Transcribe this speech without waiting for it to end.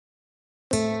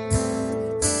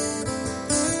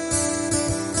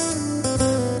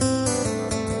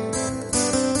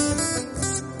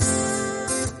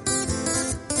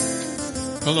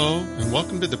Hello, and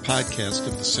welcome to the podcast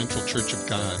of the Central Church of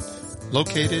God,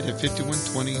 located at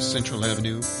 5120 Central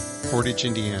Avenue, Portage,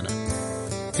 Indiana.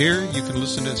 Here you can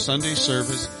listen to Sunday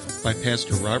service by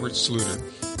Pastor Robert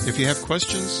Sluder. If you have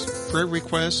questions, prayer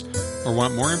requests, or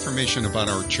want more information about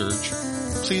our church,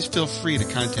 please feel free to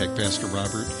contact Pastor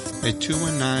Robert at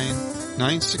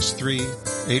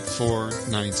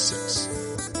 219-963-8496.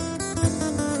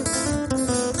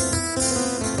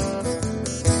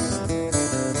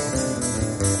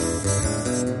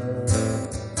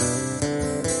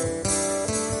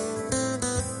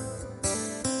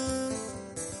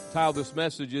 Title of this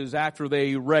message is After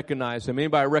They Recognize Him.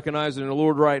 Anybody recognizing the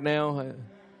Lord right now?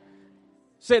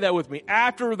 Say that with me.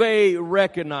 After they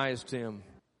recognized Him.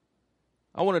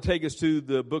 I want to take us to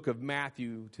the book of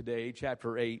Matthew today,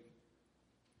 chapter 8,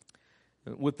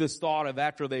 with this thought of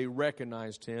after they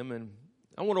recognized Him. And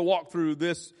I want to walk through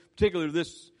this, particularly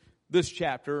this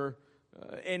chapter,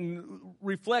 and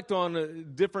reflect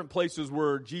on different places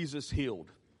where Jesus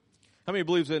healed. How many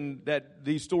believes in that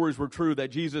these stories were true,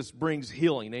 that Jesus brings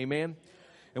healing? Amen?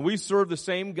 And we serve the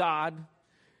same God.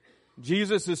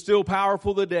 Jesus is still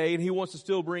powerful today, and He wants to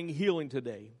still bring healing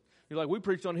today. You're like, we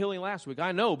preached on healing last week.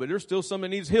 I know, but there's still someone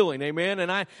that needs healing. Amen?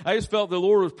 And I just felt the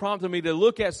Lord was prompting me to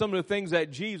look at some of the things that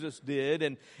Jesus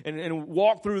did and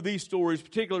walk through these stories,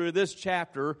 particularly this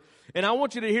chapter. And I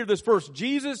want you to hear this first.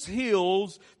 Jesus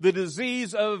heals the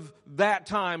disease of that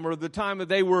time, or the time that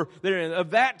they were there.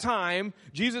 Of that time,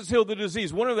 Jesus healed the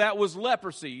disease. One of that was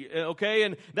leprosy, okay?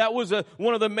 And that was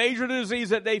one of the major diseases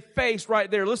that they faced right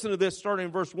there. Listen to this, starting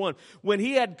in verse 1. When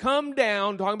He had come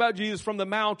down, talking about Jesus, from the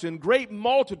mountain, great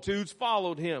multitudes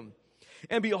followed Him.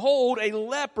 And behold, a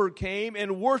leper came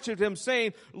and worshipped Him,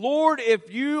 saying, Lord,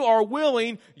 if you are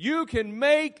willing, you can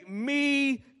make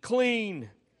me clean.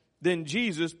 Then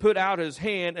Jesus put out His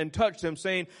hand and touched him,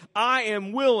 saying, I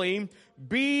am willing,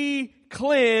 be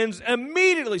cleansed.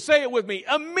 Immediately, say it with me,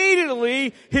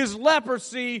 immediately his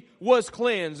leprosy was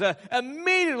cleansed.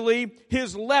 Immediately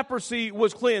his leprosy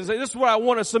was cleansed. This is what I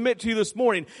want to submit to you this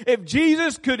morning. If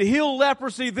Jesus could heal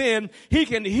leprosy then, He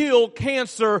can heal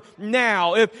cancer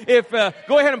now.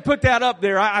 Go ahead and put that up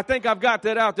there. I think I've got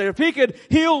that out there. If He could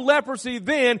heal leprosy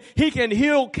then, He can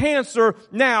heal cancer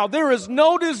now. There is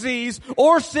no disease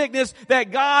or sickness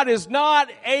that God is not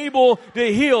able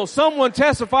to heal. Someone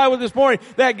testify with this morning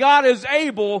that God is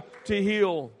able to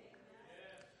heal.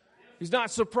 He's not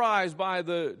surprised by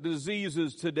the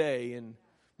diseases today and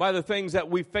by the things that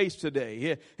we face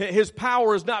today. His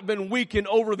power has not been weakened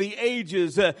over the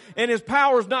ages, and His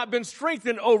power has not been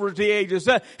strengthened over the ages.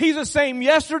 He's the same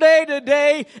yesterday,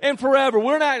 today, and forever.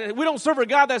 We don't serve a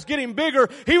God that's getting bigger.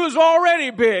 He was already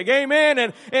big,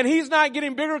 amen. And He's not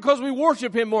getting bigger because we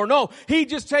worship Him more. No, He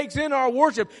just takes in our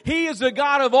worship. He is the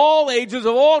God of all ages,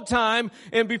 of all time,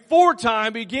 and before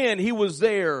time began, He was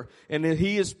there, and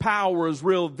His power is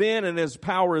real then, and His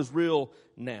power is real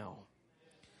now.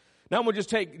 Now I'm going to just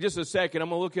take just a second. I'm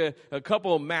going to look at a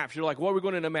couple of maps. You're like, what are we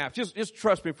going into maps? Just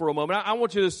trust me for a moment. I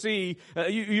want you to see,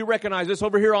 you recognize this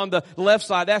over here on the left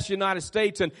side. That's the United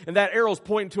States, and that arrow's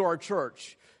pointing to our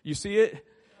church. You see it?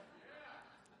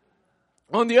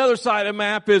 On the other side of the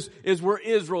map is where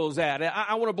Israel's at.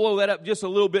 I want to blow that up just a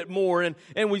little bit more. And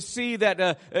we see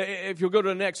that, if you'll go to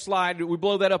the next slide, we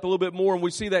blow that up a little bit more. And we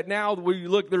see that now we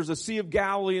look, there's a Sea of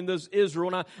Galilee and there's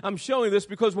Israel. And I'm showing this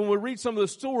because when we read some of the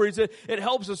stories, it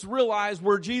helps us realize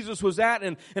where Jesus was at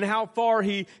and how far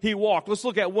he walked. Let's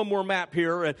look at one more map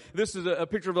here. And this is a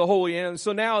picture of the Holy Land.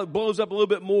 So now it blows up a little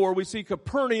bit more. We see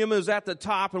Capernaum is at the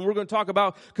top, and we're going to talk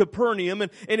about Capernaum.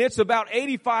 And it's about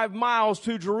 85 miles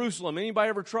to Jerusalem. Anybody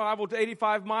ever traveled to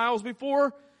 85 miles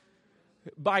before?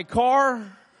 By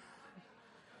car?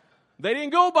 They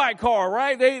didn't go by car,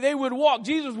 right? They would walk.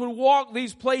 Jesus would walk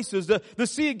these places. The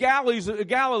Sea of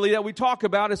Galilee that we talk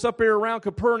about, it's up there around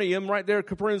Capernaum, right there.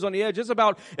 Capernaum's on the edge. It's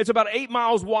about 8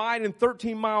 miles wide and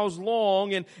 13 miles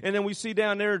long. And then we see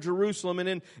down there Jerusalem,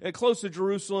 and then close to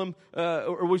Jerusalem,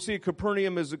 or we see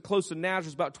Capernaum is close to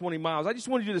Nazareth, about 20 miles. I just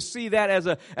wanted you to see that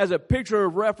as a picture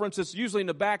of reference. It's usually in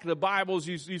the back of the Bibles.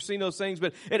 You've seen those things,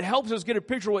 but it helps us get a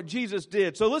picture of what Jesus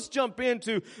did. So let's jump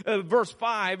into verse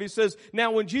 5. He says, now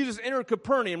when Jesus entered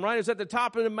Capernaum, right? It's at the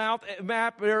top of the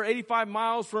map there, 85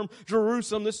 miles from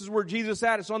Jerusalem. This is where Jesus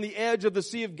at. It's on the edge of the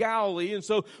Sea of Galilee. And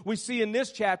so we see in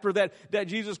this chapter that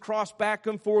Jesus crossed back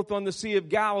and forth on the Sea of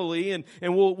Galilee, and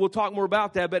we'll talk more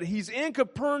about that. But He's in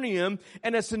Capernaum,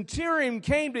 and a centurion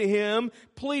came to Him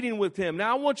pleading with Him.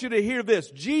 Now I want you to hear this.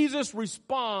 Jesus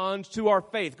responds to our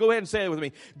faith. Go ahead and say it with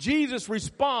me. Jesus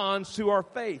responds to our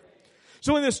faith.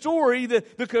 So in the story,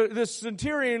 the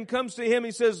centurion comes to him.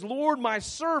 He says, Lord, my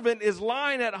servant is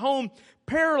lying at home,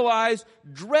 paralyzed,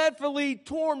 dreadfully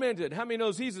tormented. How many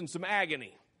knows he's in some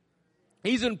agony?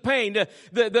 He's in pain.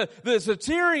 The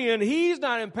centurion, he's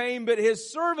not in pain, but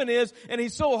his servant is, and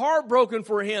he's so heartbroken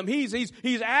for him.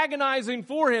 He's agonizing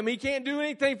for him. He can't do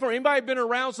anything for him. Anybody been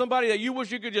around somebody that you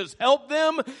wish you could just help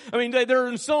them? I mean, they're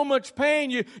in so much pain.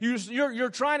 You're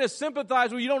trying to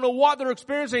sympathize with. You don't know what they're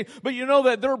experiencing, but you know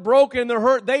that they're broken, they're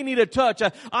hurt, they need a touch.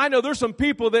 I know there's some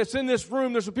people that's in this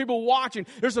room, there's some people watching,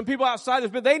 there's some people outside this,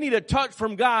 but they need a touch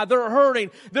from God. They're hurting,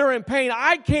 they're in pain.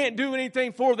 I can't do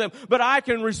anything for them, but I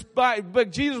can respond.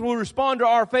 But Jesus will respond to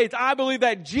our faith. I believe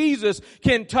that Jesus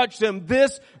can touch them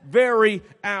this very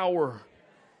hour.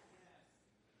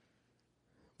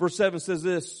 Verse 7 says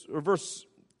this, or verse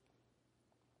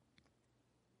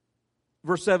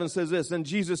 7 says this, and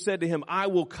Jesus said to him, I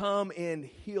will come and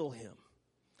heal him.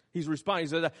 He's responding.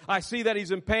 He said, I see that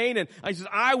he's in pain, and he says,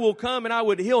 I will come and I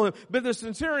would heal him. But the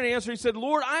centurion answered, he said,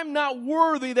 Lord, I'm not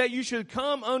worthy that you should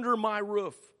come under my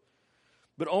roof.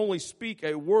 But only speak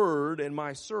a word and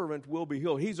my servant will be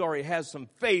healed. He's already has some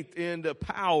faith in the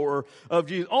power of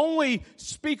Jesus. Only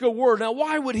speak a word. Now,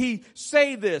 why would he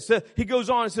say this? He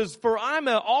goes on and says, for I'm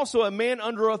also a man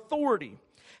under authority,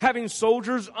 having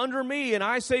soldiers under me. And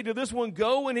I say to this one,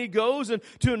 go, and he goes, and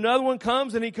to another one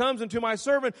comes, and he comes, and to my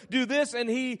servant, do this, and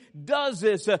he does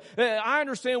this. I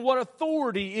understand what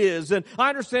authority is, and I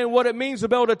understand what it means to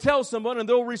be able to tell someone, and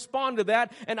they'll respond to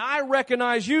that. And I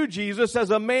recognize you, Jesus, as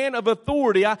a man of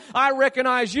authority. I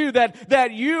recognize you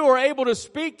that you are able to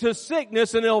speak to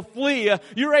sickness, and they'll flee.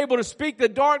 You're able to speak to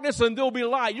darkness, and there'll be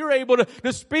light. You're able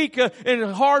to speak in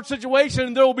a hard situation,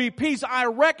 and there'll be peace. I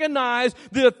recognize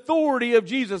the authority of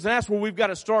Jesus. And that's where we've got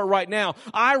to start right now.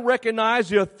 I recognize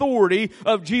the authority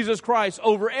of Jesus Christ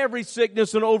over every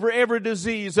sickness and over every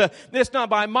disease. It's not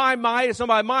by my might, it's not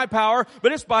by my power,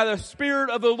 but it's by the Spirit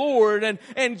of the Lord.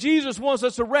 And Jesus wants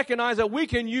us to recognize that we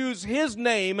can use His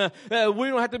name. We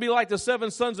don't have to be like the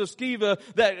 7 sons of Sceva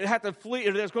that have to flee,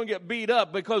 or that's going to get beat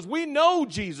up, because we know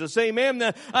Jesus. Amen.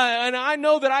 And I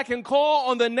know that I can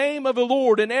call on the name of the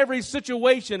Lord in every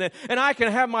situation, and I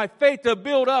can have my faith to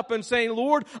build up and saying,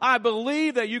 Lord, I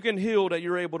believe that you can heal, that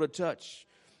you're able to touch.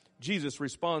 Jesus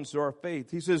responds to our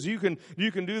faith. He says, you can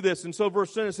do this. And so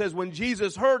verse 10 says, when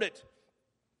Jesus heard it,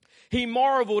 he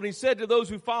marveled, and he said to those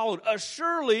who followed,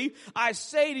 surely I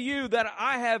say to you that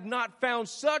I have not found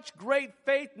such great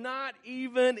faith, not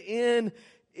even in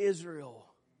Israel.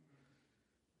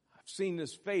 Seen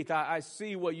this faith. I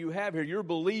see what you have here. You're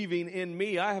believing in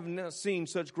me. I have not seen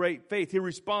such great faith. He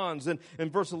responds in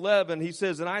verse 11. He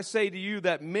says, and I say to you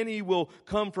that many will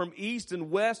come from east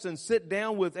and west and sit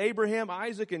down with Abraham,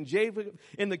 Isaac, and Jacob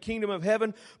in the kingdom of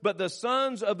heaven. But the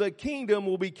sons of the kingdom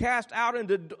will be cast out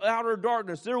into outer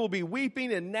darkness. There will be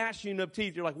weeping and gnashing of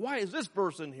teeth. You're like, why is this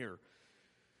person here?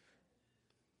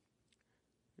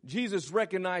 Jesus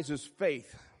recognizes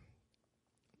faith,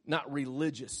 not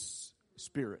religious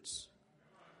spirits,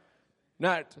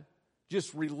 not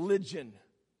just religion.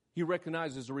 He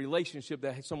recognizes a relationship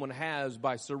that someone has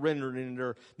by surrendering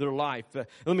their life.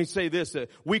 Let me say this.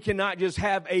 We cannot just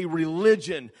have a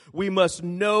religion. We must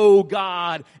know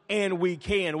God, and we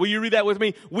can. Will you read that with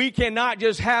me? We cannot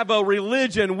just have a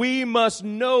religion. We must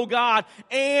know God,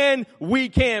 and we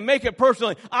can. Make it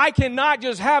personally. I cannot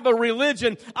just have a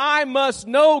religion. I must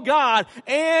know God,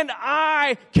 and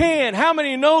I can. How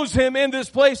many knows Him in this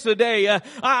place today?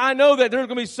 I know that there's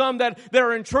going to be some that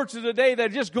are in churches today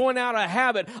that are just going out of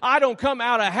habit. I don't come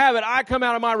out of habit. I come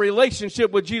out of my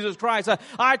relationship with Jesus Christ.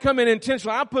 I come in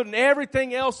intentionally. I'm putting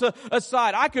everything else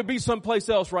aside. I could be someplace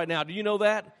else right now. Do you know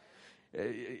that?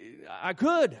 I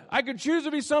could choose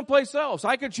to be someplace else.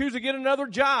 I could choose to get another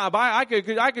job. I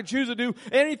could choose to do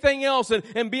anything else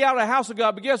and be out of the house of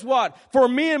God. But guess what? For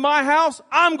me and my house,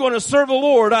 I'm going to serve the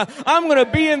Lord. I'm going to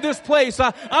be in this place.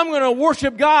 I'm going to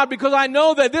worship God because I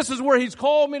know that this is where He's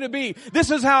called me to be.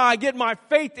 This is how I get my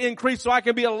faith increased so I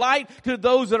can be a light to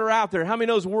those that are out there. How many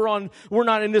knows we're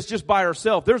not in this just by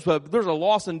ourselves? There's a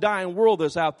lost and dying world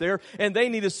that's out there, and they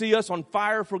need to see us on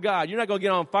fire for God. You're not going to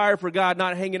get on fire for God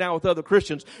not hanging out with other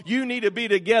Christians. You need to be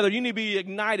together. You need to be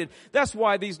ignited. That's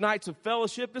why these nights of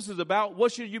fellowship, this is about,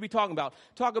 what should you be talking about?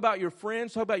 Talk about your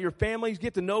friends, talk about your families,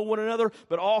 get to know one another,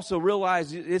 but also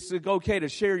realize it's okay to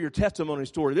share your testimony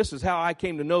story. This is how I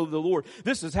came to know the Lord.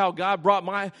 This is how God brought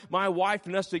my wife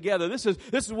and us together. This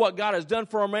is what God has done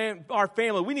for our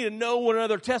family. We need to know one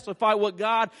another, testify what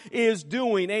God is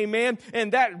doing. Amen.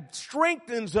 And that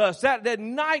strengthens us. That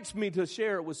ignites me to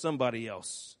share it with somebody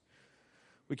else.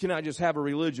 We cannot just have a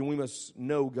religion. We must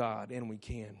know God, and we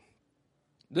can.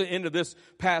 The end of this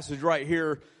passage right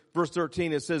here, verse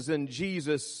 13, it says, then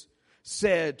Jesus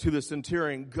said to the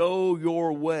centurion, go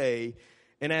your way,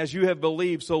 And as you have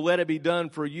believed, so let it be done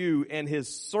for you. And his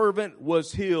servant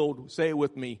was healed, say it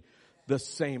with me, the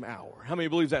same hour. How many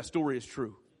believes that story is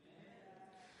true?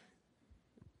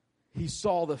 He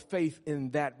saw the faith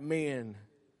in that man.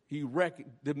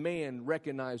 The man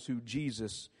recognized who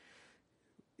Jesus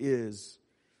is.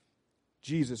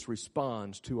 Jesus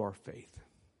responds to our faith.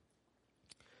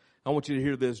 I want you to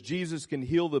hear this. Jesus can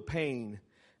heal the pain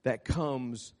that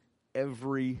comes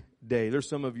every day. There's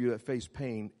some of you that face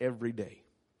pain every day.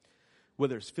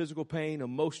 Whether it's physical pain,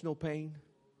 emotional pain,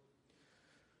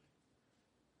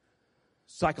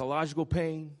 psychological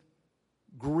pain,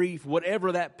 grief,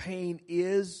 whatever that pain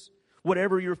is,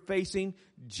 whatever you're facing,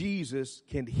 Jesus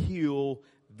can heal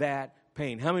that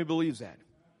pain. How many believes that?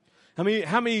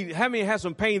 How many has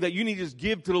some pain that you need to just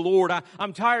give to the Lord?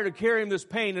 I'm tired of carrying this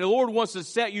pain, and the Lord wants to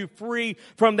set you free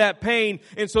from that pain.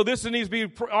 And so this needs to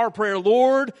be our prayer.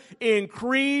 Lord,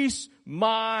 increase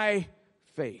my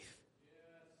faith.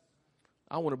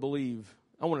 I want to believe.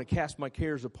 I want to cast my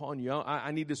cares upon you.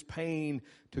 I need this pain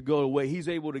to go away. He's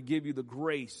able to give you the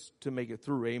grace to make it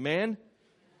through. Amen?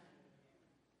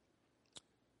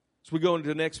 As we go into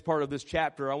the next part of this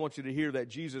chapter, I want you to hear that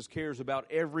Jesus cares about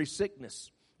every sickness.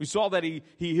 We saw that he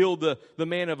healed the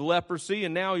man of leprosy,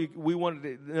 and now we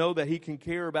wanted to know that he can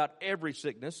care about every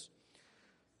sickness.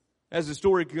 As the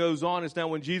story goes on, it's now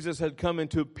when Jesus had come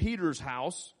into Peter's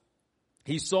house,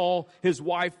 he saw his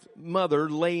wife, mother,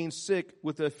 laying sick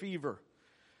with a fever.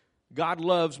 God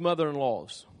loves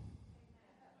mother-in-laws.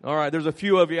 All right, there's a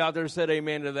few of you out there that said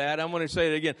amen to that. I'm going to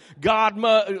say it again. God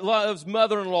loves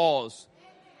mother-in-laws.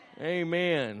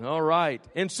 Amen. All right.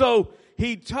 And so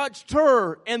he touched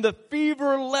her, and the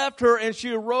fever left her, and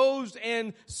she arose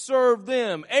and served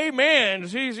them. Amen.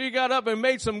 She got up and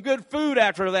made some good food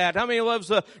after that. How many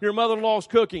loves your mother-in-law's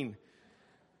cooking?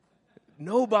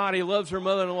 Nobody loves her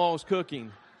mother-in-law's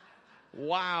cooking.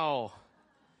 Wow.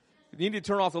 You need to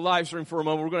turn off the live stream for a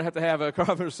moment. We're going to have a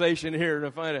conversation here to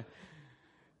find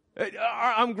it.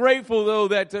 I'm grateful, though,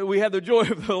 that we had the joy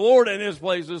of the Lord in this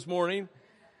place this morning.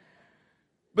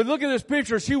 But look at this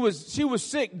picture. She was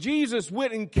sick. Jesus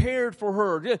went and cared for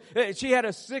her. She had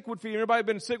a sick with fever. Everybody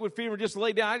been sick with fever? Just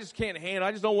lay down. I just can't handle.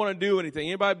 I just don't want to do anything.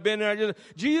 Anybody been there?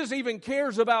 Jesus even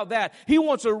cares about that. He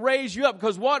wants to raise you up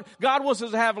because what God wants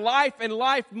us to have life and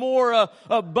life more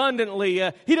abundantly.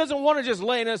 He doesn't want to just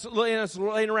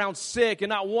laying around sick and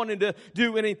not wanting to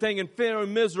do anything and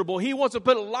feeling miserable. He wants to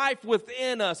put life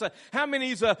within us. How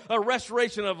many's a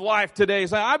restoration of life today?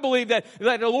 So I believe that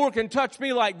the Lord can touch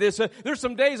me like this. There's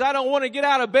some days I don't want to get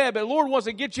out of bed, but the Lord wants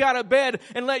to get you out of bed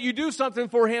and let you do something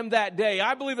for Him that day.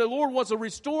 I believe the Lord wants to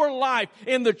restore life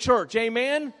in the church.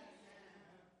 Amen?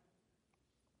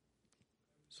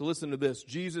 So listen to this.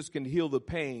 Jesus can heal the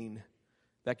pain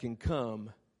that can come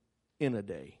in a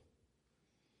day.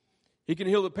 He can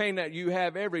heal the pain that you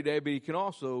have every day, but He can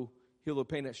also heal the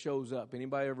pain that shows up.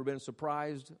 Anybody ever been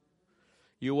surprised?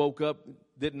 You woke up,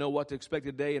 didn't know what to expect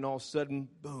today, and all of a sudden,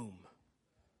 boom.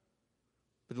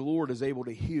 But the Lord is able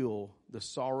to heal the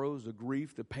sorrows, the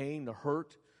grief, the pain, the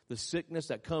hurt, the sickness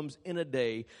that comes in a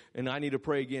day. And I need to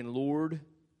pray again, Lord,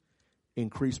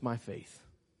 increase my faith.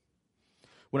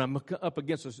 When I'm up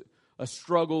against a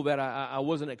struggle that I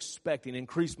wasn't expecting,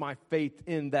 increase my faith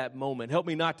in that moment. Help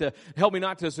me not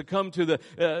to succumb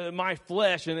to my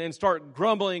flesh and start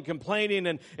grumbling and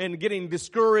complaining and getting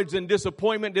discouraged and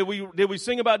disappointment. Did we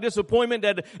sing about disappointment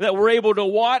that we're able to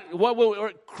what will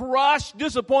crush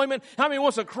disappointment? How many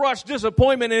wants to crush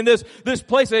disappointment in this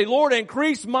place? Say, Lord,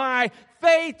 increase my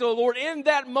faith, oh Lord, in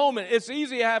that moment. It's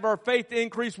easy to have our faith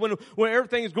increase when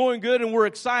everything's going good and we're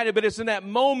excited, but it's in that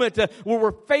moment where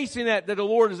we're facing that the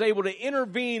Lord is able to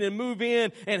intervene and move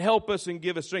in and help us and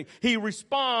give us strength. He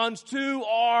responds to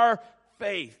our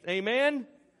faith. Amen?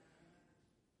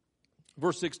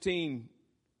 Verse 16,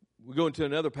 we go into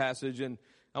another passage, and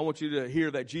I want you to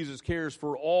hear that Jesus cares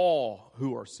for all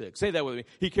who are sick. Say that with me.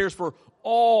 He cares for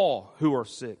all who are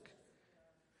sick.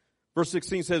 Verse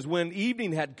 16 says, when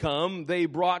evening had come, they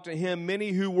brought to him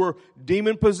many who were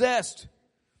demon-possessed.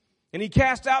 And he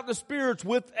cast out the spirits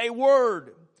with a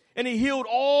word. And he healed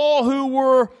all who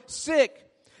were sick,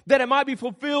 that it might be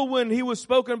fulfilled when he was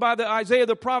spoken by Isaiah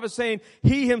the prophet, saying,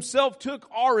 he himself took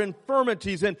our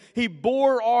infirmities and he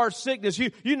bore our sickness.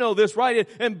 You know this, right?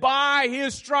 And by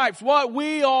his stripes, what?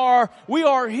 We are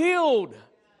healed.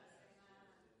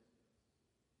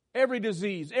 Every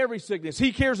disease, every sickness.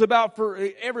 He cares about for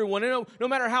everyone. And no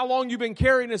matter how long you've been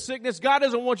carrying a sickness, God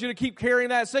doesn't want you to keep carrying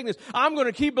that sickness. I'm going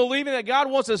to keep believing that God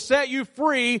wants to set you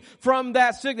free from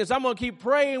that sickness. I'm going to keep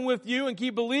praying with you and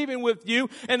keep believing with you.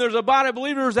 And there's a body of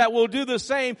believers that will do the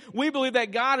same. We believe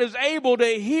that God is able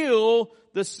to heal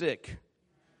the sick.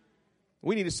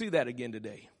 We need to see that again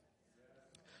today.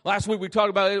 Last week we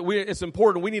talked about it. It's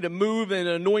important. We need to move in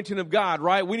the anointing of God,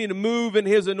 right? We need to move in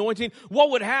His anointing. What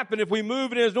would happen if we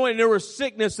moved in His anointing? There was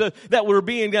sickness that were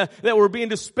being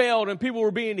dispelled and people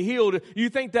were being healed. You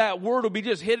think that word will be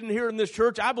just hidden here in this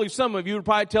church? I believe some of you would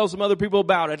probably tell some other people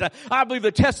about it. I believe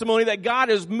the testimony that God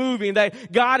is moving,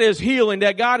 that God is healing,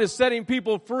 that God is setting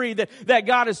people free, that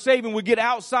God is saving would get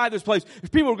outside this place.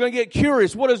 People are going to get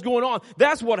curious. What is going on?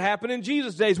 That's what happened in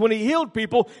Jesus' days. When He healed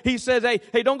people, He says,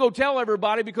 hey, don't go tell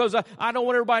everybody, because I don't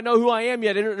want everybody to know who I am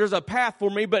yet. There's a path for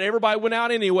me, but everybody went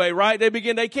out anyway, right?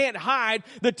 They can't hide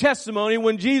the testimony.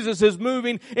 When Jesus is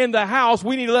moving in the house,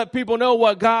 we need to let people know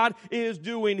what God is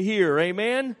doing here.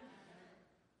 Amen?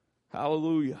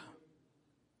 Hallelujah.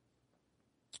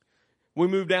 We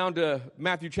move down to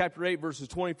Matthew chapter 8, verses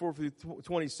 24 through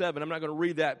 27. I'm not going to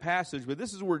read that passage, but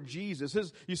this is where Jesus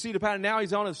is. You see the pattern. Now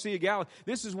He's on the Sea of Galilee.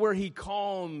 This is where He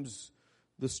calms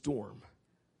the storm.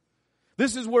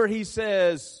 This is where He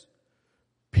says,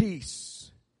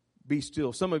 peace, be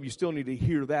still. Some of you still need to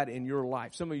hear that in your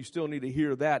life. Some of you still need to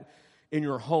hear that in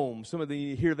your home. Some of you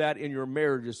need to hear that in your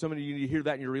marriages. Some of you need to hear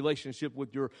that in your relationship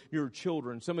with your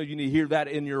children. Some of you need to hear that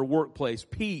in your workplace.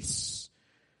 Peace.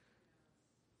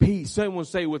 Peace. Someone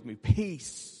say with me,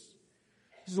 peace.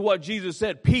 This is what Jesus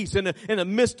said, peace. In the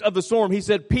midst of the storm, He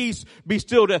said, peace, be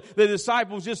still. The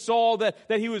disciples just saw that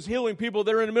He was healing people.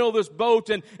 They're in the middle of this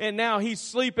boat, and now He's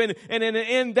sleeping. And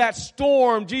in that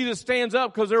storm, Jesus stands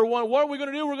up because they're wondering, what are we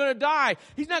going to do? We're going to die.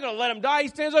 He's not going to let them die. He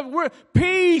stands up,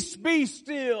 peace, be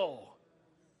still.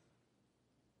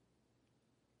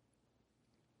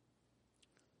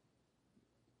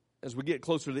 As we get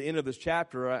closer to the end of this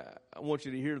chapter, I want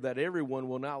you to hear that everyone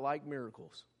will not like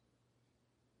miracles.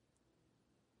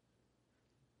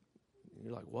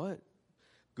 You're like, what?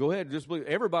 Go ahead, just believe.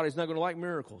 Everybody's not going to like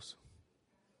miracles.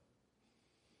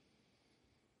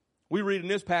 We read in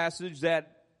this passage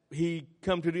that He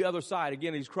come to the other side.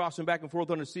 Again, He's crossing back and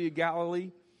forth on the Sea of Galilee.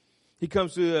 He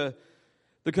comes to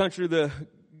the country of the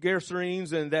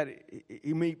Gerasenes, and that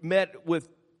He met with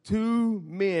two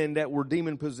men that were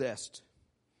demon-possessed.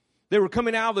 They were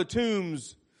coming out of the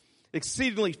tombs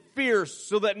exceedingly fierce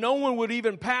so that no one would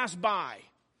even pass by.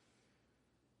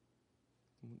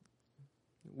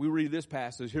 We read this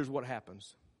passage. Here's what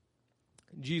happens.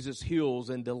 Jesus heals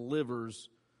and delivers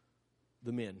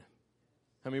the men.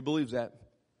 How many believes that?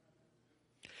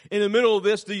 In the middle of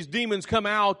this, these demons come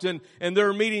out and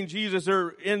they're meeting Jesus. They're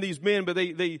in these men, but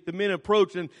the men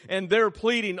approach and they're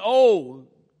pleading, oh,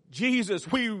 Jesus,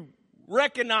 we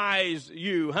recognize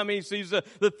you. How many sees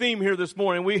the theme here this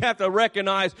morning? We have to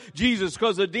recognize Jesus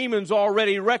because the demons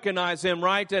already recognize Him,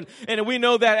 right? And we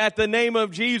know that at the name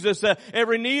of Jesus,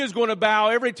 every knee is going to bow,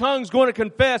 every tongue's going to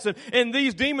confess. And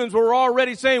these demons were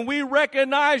already saying, we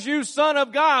recognize you, Son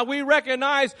of God. We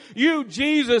recognize you,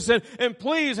 Jesus. And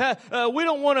please, we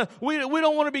don't want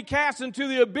to be cast into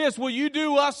the abyss. Will you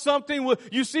do us something?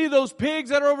 You see those pigs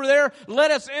that are over there?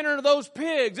 Let us enter those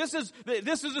pigs.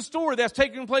 This is a story that's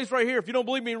taking place right here. If you don't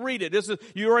believe me, read it.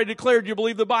 You already declared you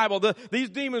believe the Bible. These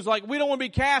demons, we don't want to be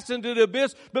cast into the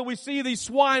abyss, but we see these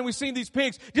swine, we see these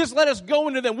pigs. Just let us go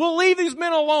into them. We'll leave these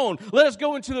men alone. Let us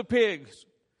go into the pigs.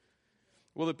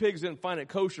 Well, the pigs didn't find it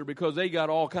kosher because they got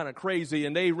all kind of crazy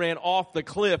and they ran off the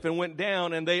cliff and went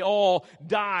down and they all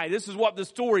died. This is what the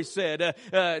story said.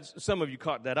 Some of you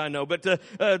caught that, I know. But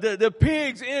the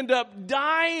pigs end up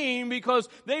dying because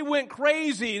they went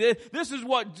crazy. This is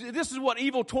what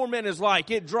evil torment is like.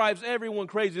 It drives everyone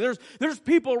crazy. There's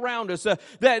people around us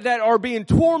that are being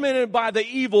tormented by the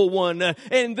evil one.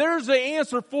 And there's the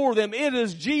answer for them. It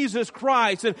is Jesus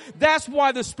Christ. And that's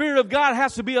why the Spirit of God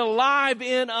has to be alive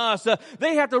in us.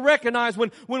 They have to recognize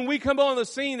when we come on the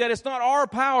scene that it's not our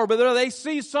power, but they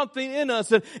see something in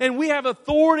us. And we have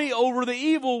authority over the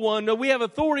evil one. We have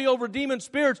authority over demon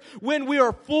spirits when we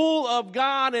are full of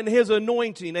God and His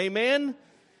anointing. Amen?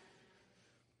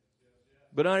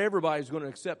 But not everybody's going to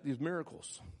accept these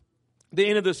miracles. At the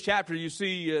end of this chapter, you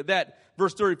see that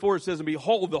verse 34 says, and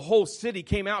behold, the whole city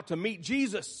came out to meet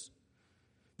Jesus.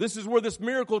 This is where this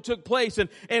miracle took place.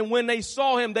 And when they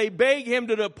saw Him, they begged Him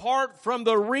to depart from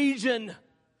the region.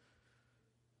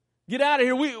 Get out of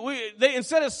here. They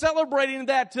instead of celebrating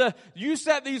that you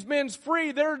set these men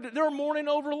free, they're mourning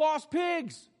over lost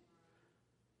pigs.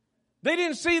 They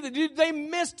didn't see that. They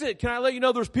missed it. Can I let you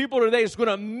know there's people today that's going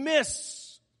to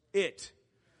miss it?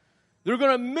 They're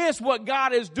going to miss what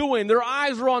God is doing. Their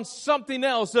eyes are on something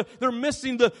else. They're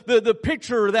missing the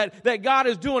picture that God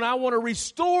is doing. I want to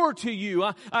restore to you.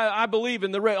 I believe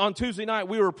on Tuesday night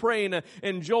we were praying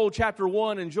in Joel chapter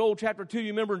 1 and Joel chapter 2. You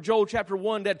remember in Joel chapter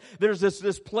 1 that there's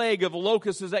this plague of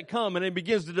locusts that come and it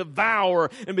begins to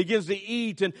devour and begins to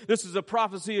eat. And this is a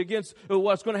prophecy against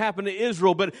what's going to happen to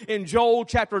Israel. But in Joel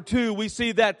chapter 2 we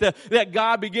see that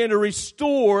God began to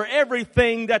restore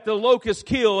everything that the locusts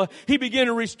kill. He began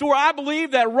to restore. I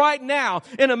believe that right now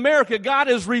in America, God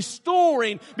is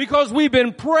restoring because we've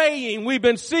been praying, we've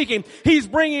been seeking. He's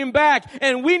bringing back,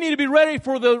 and we need to be ready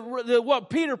for what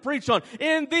Peter preached on.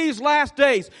 In these last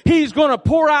days, He's going to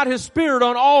pour out His Spirit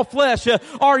on all flesh.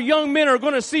 Our young men are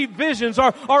going to see visions.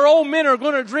 Our old men are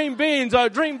going to dream dreams,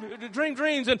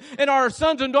 and our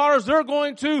sons and daughters, they're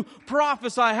going to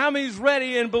prophesy. How many's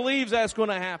ready and believes that's going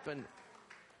to happen?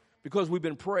 Because we've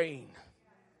been praying.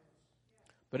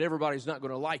 But everybody's not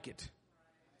going to like it.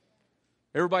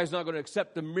 Everybody's not going to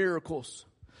accept the miracles.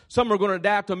 Some are going to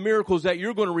adapt to miracles that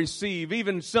you're going to receive.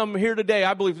 Even some here today,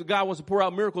 I believe that God wants to pour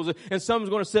out miracles. And some's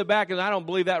going to sit back and I don't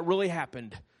believe that really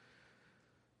happened.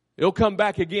 It'll come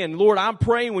back again. Lord, I'm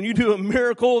praying when you do a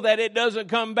miracle that it doesn't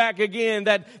come back again.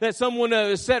 That someone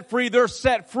is set free, they're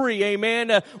set free.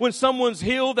 Amen. When someone's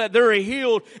healed, that they're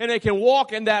healed and they can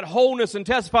walk in that wholeness and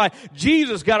testify.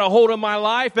 Jesus got a hold of my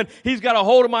life and He's got a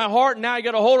hold of my heart. And now He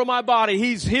got a hold of my body.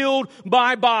 He's healed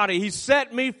my body. He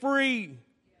set me free.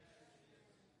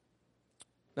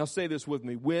 Now say this with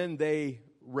me. When they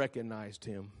recognized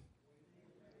Him.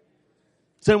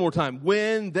 Say it one more time.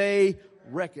 When they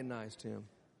recognized Him.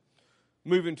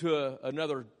 Moving to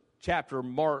another chapter,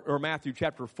 Matthew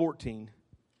chapter 14.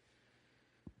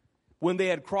 When they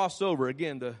had crossed over,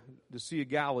 again, the Sea of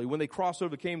Galilee, when they crossed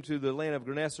over, came to the land of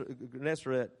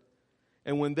Gennesaret,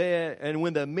 and when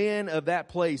the men of that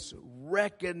place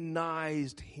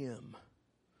recognized Him,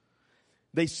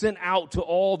 they sent out to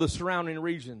all the surrounding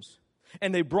regions.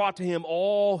 And they brought to Him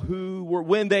all who were,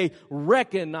 when they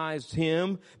recognized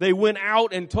Him, they went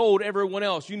out and told everyone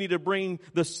else, you need to bring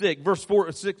the sick. Verse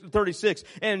 36,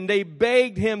 and they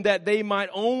begged Him that they might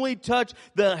only touch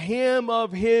the hem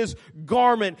of His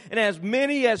garment. And as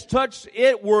many as touched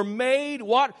it were made,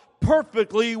 what?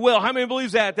 Perfectly well. How many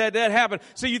believes that happened?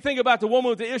 So you think about the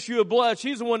woman with the issue of blood.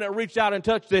 She's the one that reached out and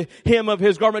touched the hem of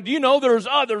His garment. Do you know there's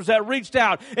others that reached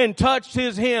out and touched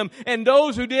His hem? And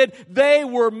those who did, they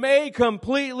were made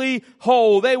completely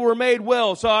whole. They were made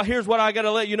well. So here's what I got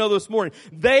to let you know this morning.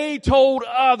 They told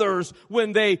others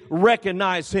when they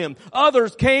recognized Him.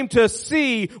 Others came to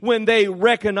see when they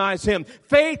recognized Him.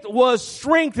 Faith was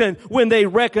strengthened when they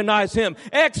recognized Him.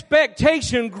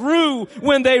 Expectation grew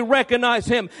when they recognized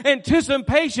Him.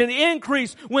 Anticipation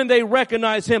increased when they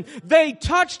recognized Him. They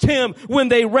touched Him when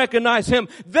they recognized Him.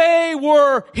 They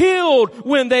were healed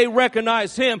when they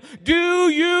recognized Him. Do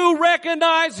you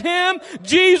recognize Him?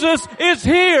 Jesus is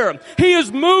here. He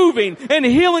is moving and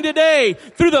healing today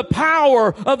through the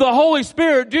power of the Holy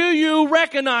Spirit. Do you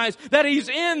recognize that He's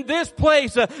in this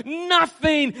place?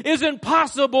 Nothing is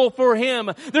impossible for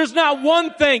Him. There's not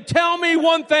one thing. Tell me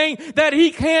one thing that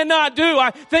He cannot do.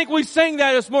 I think we sang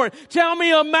that this morning. Tell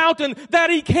me a mountain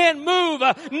that He can't move.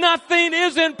 Nothing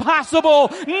is impossible.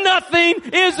 Nothing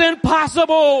is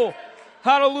impossible.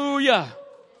 Hallelujah.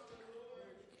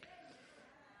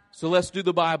 So let's do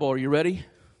the Bible. Are you ready?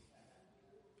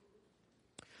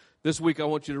 This week I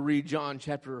want you to read John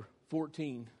chapter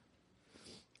 14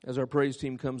 as our praise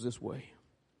team comes this way.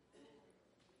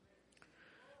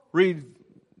 Read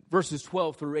verses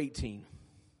 12 through 18.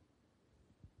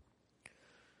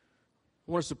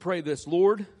 I want us to pray this.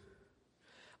 Lord,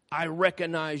 I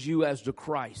recognize You as the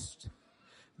Christ,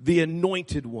 the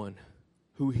anointed one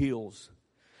who heals.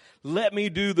 Let me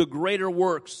do the greater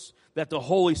works that the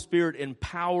Holy Spirit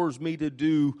empowers me to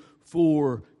do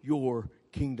for Your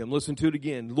kingdom. Listen to it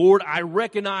again. Lord, I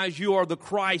recognize You are the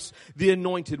Christ, the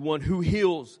anointed one who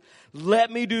heals. Let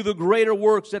me do the greater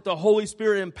works that the Holy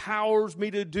Spirit empowers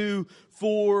me to do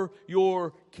for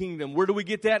Your kingdom. Where do we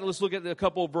get that? Let's look at a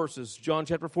couple of verses. John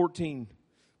chapter 14.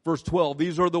 Verse 12,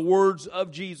 these are the words of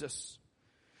Jesus.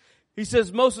 He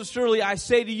says, most assuredly I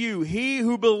say to you, he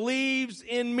who believes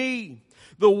in me,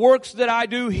 the works that I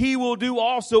do, he will do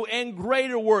also, and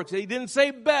greater works. He didn't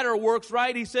say better works,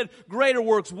 right? He said greater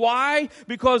works. Why?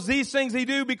 Because these things he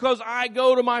do, because I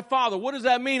go to my Father. What does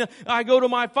that mean? I go to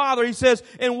my Father. He says,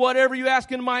 and whatever you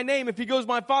ask in my name, if he goes to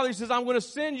my Father, he says, I'm going to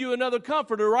send you another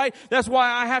comforter, right? That's why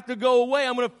I have to go away.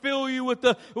 I'm going to fill you with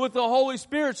the Holy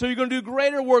Spirit. So you're going to do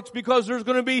greater works because there's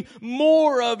going to be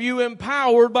more of you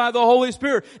empowered by the Holy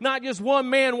Spirit. Not just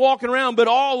one man walking around, but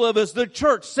all of us, the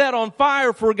church set on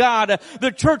fire for God.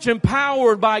 the church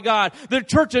empowered by God, the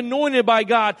church anointed by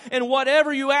God. And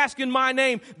whatever you ask in my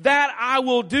name, that I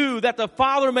will do, that the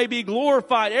Father may be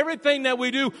glorified. Everything that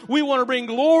we do, we want to bring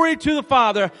glory to the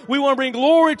Father. We want to bring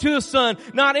glory to the Son.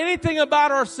 Not anything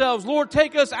about ourselves. Lord,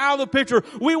 take us out of the picture.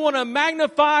 We want to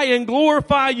magnify and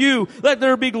glorify you. Let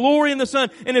there be glory in the Son.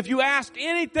 And if you ask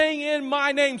anything in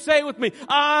my name, say it with me,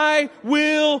 I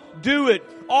will do it.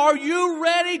 Are you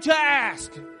ready to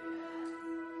ask?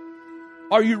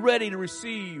 Are you ready to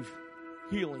receive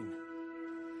healing?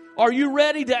 Are you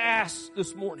ready to ask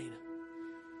this morning?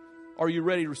 Are you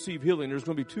ready to receive healing? There's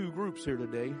going to be two groups here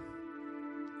today.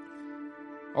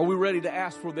 Are we ready to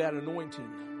ask for that anointing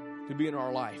to be in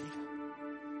our life?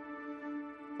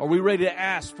 Are we ready to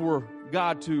ask for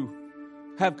God to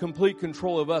have complete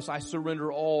control of us? I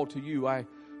surrender all to you. I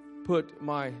put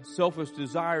my selfish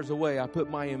desires away. I put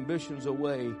my ambitions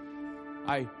away.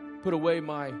 I put away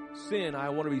my sin. I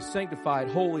want to be sanctified,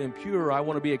 holy, and pure. I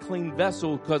want to be a clean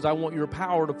vessel because I want your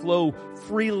power to flow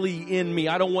freely in me.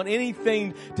 I don't want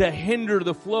anything to hinder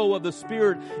the flow of the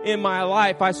Spirit in my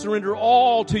life. I surrender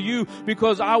all to you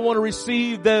because I want to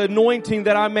receive the anointing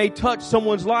that I may touch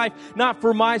someone's life, not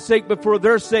for my sake, but for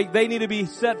their sake. They need to be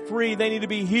set free. They need to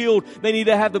be healed. They need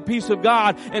to have the peace of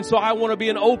God. And so I want to be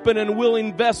an open and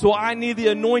willing vessel. I need the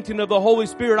anointing of the Holy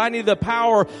Spirit. I need the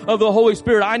power of the Holy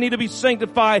Spirit. I need to be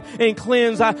sanctified and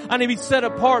cleansed. I need to be set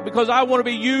apart because I want to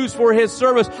be used for His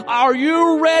service. Are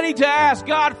you ready to ask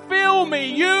God, fill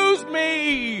me, use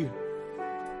me,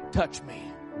 touch me?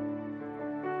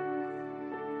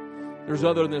 There's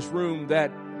others in this room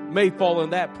that may fall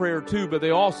in that prayer too, but they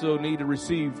also need to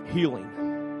receive healing.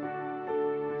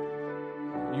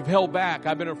 You've held back.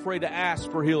 I've been afraid to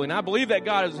ask for healing. I believe that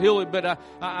God is healing, but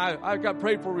I got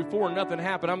prayed for before and nothing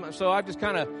happened. So I just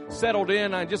kind of settled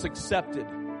in. I just accepted.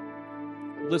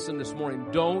 Listen this morning,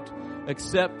 don't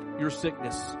accept your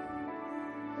sickness.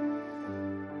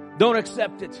 Don't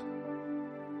accept it.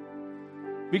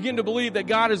 Begin to believe that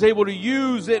God is able to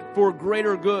use it for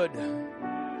greater good.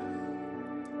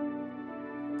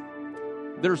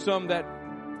 There's some that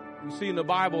you see in the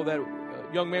Bible that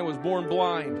a young man was born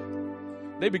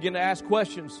blind. They begin to ask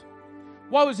questions.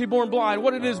 Why was he born blind?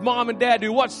 What did his mom and dad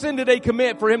do? What sin did they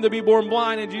commit for him to be born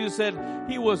blind? And Jesus said,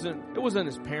 it wasn't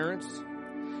his parents.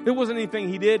 It wasn't anything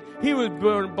he did. He was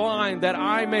born blind that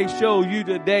I may show you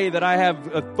today that I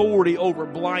have authority over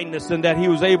blindness and that he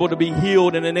was able to be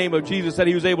healed in the name of Jesus, that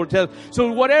he was able to tell.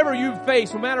 So whatever you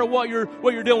face, no matter what you're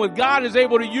dealing with, God is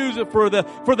able to use it for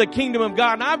the kingdom of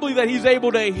God. And I believe that He's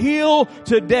able to heal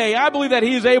today. I believe that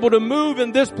He is able to move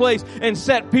in this place and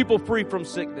set people free from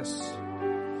sickness.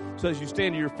 So as you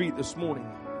stand to your feet this morning,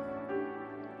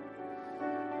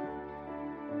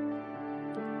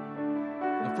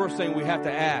 first thing we have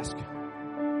to ask,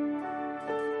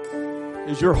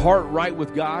 is your heart right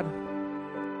with God?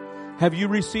 Have you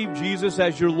received Jesus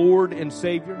as your Lord and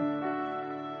Savior?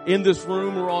 In this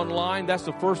room or online, that's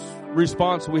the first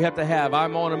response we have to have. I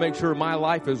want to make sure my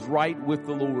life is right with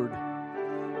the Lord.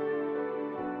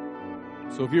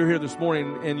 So if you're here this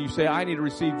morning and you say, I need to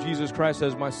receive Jesus Christ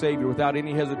as my Savior without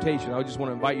any hesitation, I just want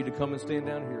to invite you to come and stand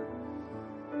down here.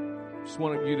 Just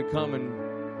want you to come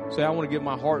and say, I want to give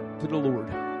my heart to the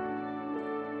Lord.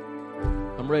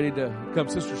 I'm ready to come.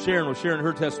 Sister Sharon was sharing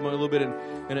her testimony a little bit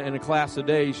in a class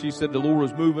today. She said the Lord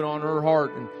was moving on her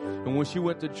heart. And when she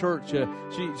went to church,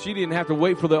 she didn't have to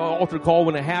wait for the altar call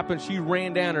when it happened. She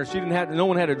ran down there. No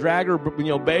one had to drag her,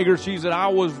 beg her. She said, I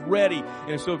was ready.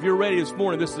 And so if you're ready this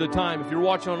morning, this is the time. If you're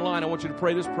watching online, I want you to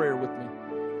pray this prayer with me.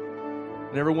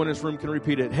 And everyone in this room can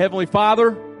repeat it. Heavenly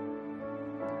Father,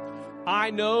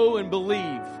 I know and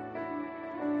believe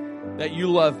that you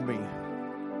love me.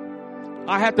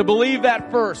 I have to believe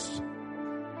that first.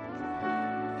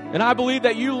 And I believe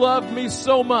that you loved me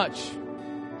so much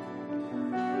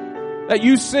that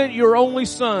you sent your only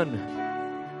Son,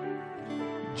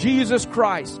 Jesus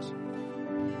Christ,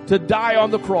 to die on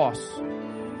the cross.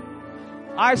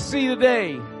 I see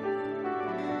today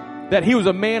that He was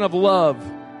a man of love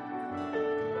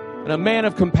and a man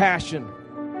of compassion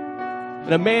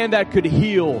and a man that could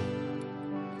heal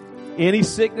any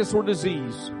sickness or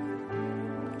disease.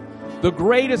 The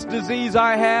greatest disease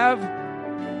I have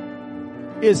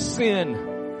is sin.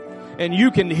 And you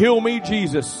can heal me,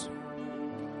 Jesus,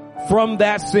 from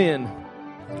that sin.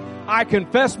 I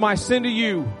confess my sin to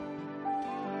you.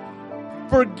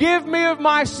 Forgive me of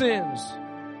my sins.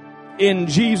 In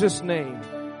Jesus' name.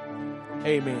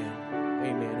 Amen.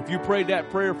 Amen. If you prayed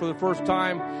that prayer for the first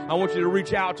time, I want you to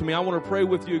reach out to me. I want to pray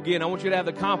with you again. I want you to have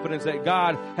the confidence that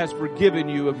God has forgiven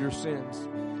you of your sins.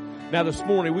 Now this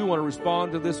morning, we want to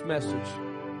respond to this message.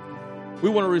 We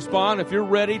want to respond. If you're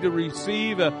ready to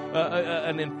receive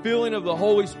an infilling of the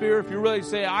Holy Spirit, if you're ready to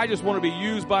say, I just want to be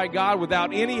used by God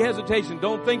without any hesitation,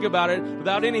 don't think about it,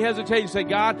 without any hesitation, say,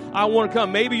 God, I want to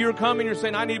come. Maybe you're coming, you're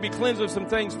saying, I need to be cleansed of some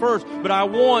things first, but I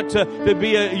want to be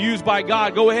used by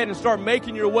God. Go ahead and start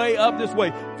making your way up this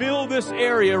way. Fill this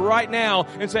area right now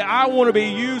and say, I want to be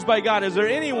used by God. Is there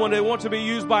anyone that wants to be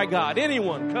used by God?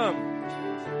 Anyone, come.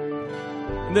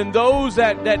 And then those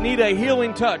that need a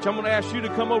healing touch, I'm going to ask you to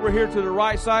come over here to the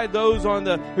right side. Those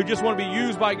who just want to be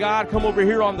used by God, come over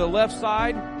here on the left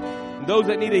side. And those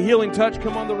that need a healing touch,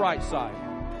 come on the right side.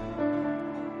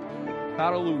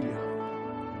 Hallelujah.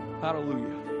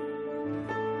 Hallelujah.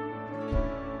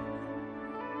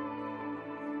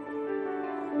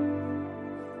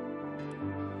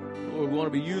 Lord, we want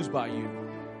to be used by you.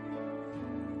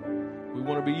 We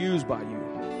want to be used by you.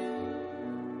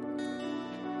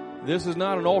 This is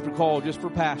not an altar call just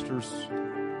for pastors.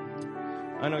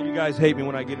 I know you guys hate me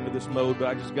when I get into this mode, but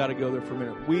I just got to go there for a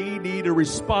minute. We need to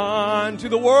respond to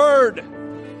the Word.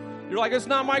 You're like, it's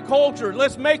not my culture.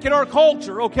 Let's make it our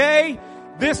culture, okay?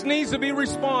 This needs to be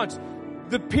response.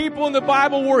 The people in the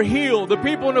Bible were healed. The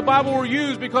people in the Bible were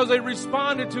used because they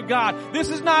responded to God. This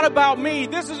is not about me.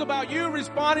 This is about you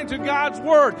responding to God's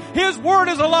Word. His Word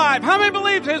is alive. How many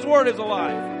believes His Word is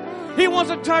alive? He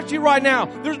wants to touch you right now.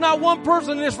 There's not one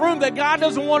person in this room that God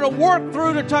doesn't want to work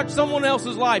through to touch someone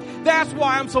else's life. That's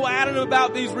why I'm so adamant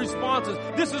about these responses.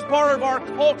 This is part of our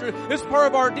culture. This is part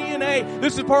of our DNA.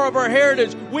 This is part of our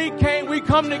heritage. We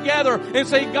come together and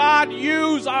say, God,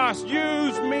 use us.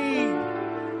 Use me.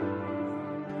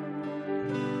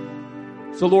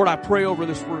 So Lord, I pray over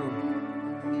this room.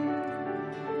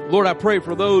 Lord, I pray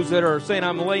for those that are saying,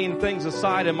 I'm laying things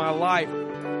aside in my life.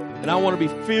 And I want to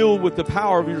be filled with the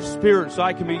power of your Spirit so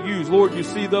I can be used. Lord, you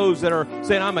see those that are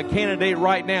saying, I'm a candidate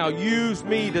right now. Use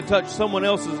me to touch someone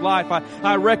else's life.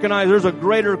 I recognize there's a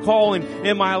greater calling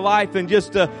in my life than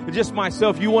just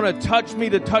myself. You want to touch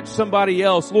me to touch somebody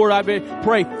else. Lord, I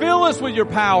pray, fill us with your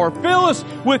power. Fill us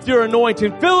with your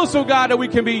anointing. Fill us, oh God, that we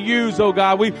can be used, oh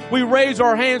God. We raise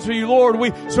our hands for you, Lord.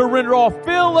 We surrender all.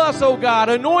 Fill us, oh God.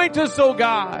 Anoint us, oh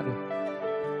God.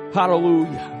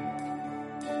 Hallelujah.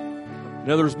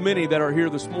 Now there's many that are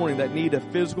here this morning that need a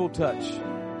physical touch.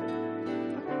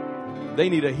 They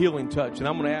need a healing touch. And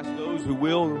I'm going to ask those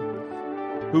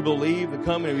who believe to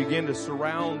come and begin to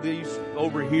surround these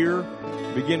over here.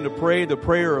 Begin to pray the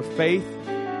prayer of faith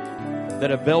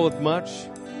that availeth much.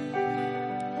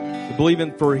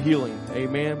 Believing for healing.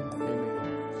 Amen.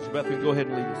 Amen. Sister Bethany, go ahead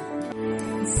and lead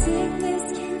us.